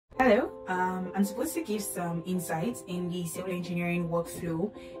Hello, I'm supposed to give some insights in the civil engineering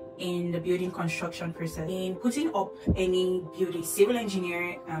workflow in the building construction process. In putting up any building, civil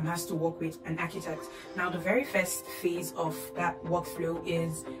engineer has to work with an architect. Now, the very first phase of that workflow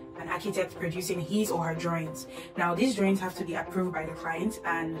is an architect producing his or her drawings. Now, these drawings have to be approved by the client,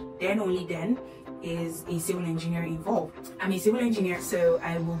 and then only then is a civil engineer involved. I'm a civil engineer, so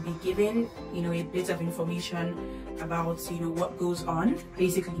I will be given, a bit of information about, what goes on,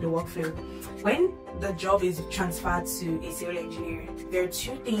 basically the workflow. When the job is transferred to a civil engineer, there are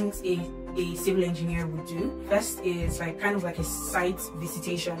two things a civil engineer would do. First is kind of like a site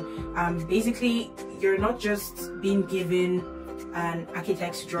visitation. Basically, you're not just being given an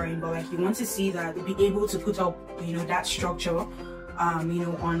architect's drawing, but you want to see that you'll be able to put up, that structure,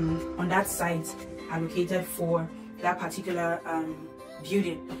 on that site allocated for that particular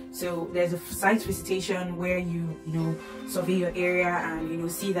building. So there's a site visitation where you survey your area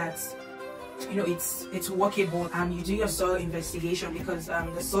and see that it's workable. You do your soil investigation, because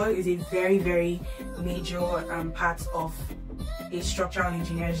the soil is a very, very major part of a structural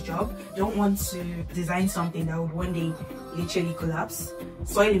engineer's job. Don't want to design something that would one day literally collapse.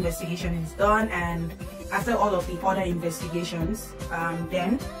 Soil investigation is done, and after all of the other investigations,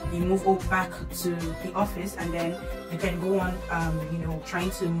 then you move back to the office, and then you can go on trying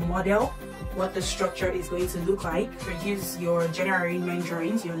to model what the structure is going to look like, produce your general arrangement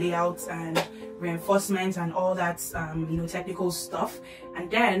drawings, your layouts and reinforcements and all that technical stuff, and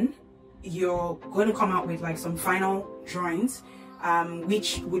then you're going to come out with some final drawings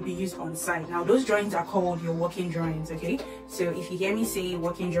which would be used on site. Now, those drawings are called your working drawings, okay? So if you hear me say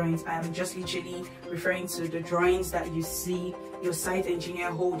working drawings, I'm just literally referring to the drawings that you see your site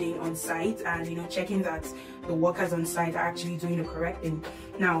engineer holding on site, and checking that the workers on site are actually doing the correct thing.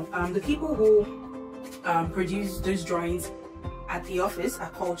 Now, the people who produce those drawings at the office are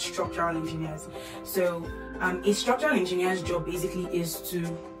called structural engineers. So a structural engineer's job basically is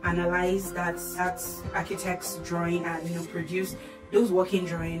to analyze that architect's drawing and produce those working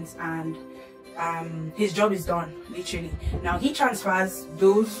drawings, and his job is done, literally. Now, he transfers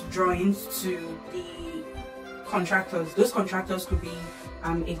those drawings to the contractors. Those contractors could be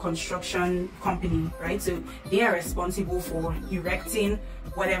a construction company, right? So they are responsible for erecting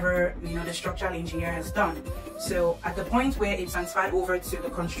whatever the structural engineer has done. So at the point where it's transferred over to the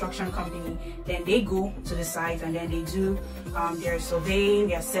construction company, then they go to the site and then they do their surveying,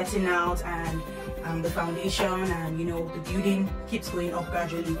 their setting out, and the foundation, and the building keeps going up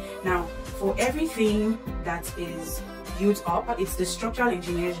gradually. Now, for everything that is built up, it's the structural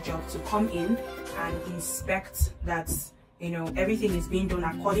engineer's job to come in and inspect that everything is being done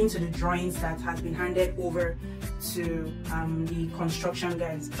according to the drawings that has been handed over to the construction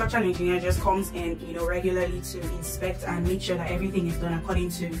guys. Structural engineer just comes in regularly to inspect and make sure that everything is done according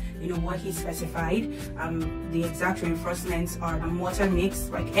to what he specified. The exact reinforcements are mortar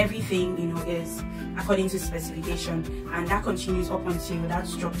mix, everything is according to specification, and that continues up until that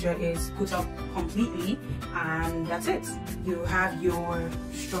structure is put up completely, and that's it. You have your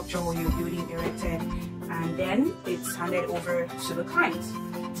structure or your building erected, and then it's handed over to the client.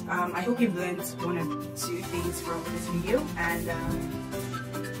 I hope you've learned one or two things from this video, and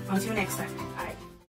until next time.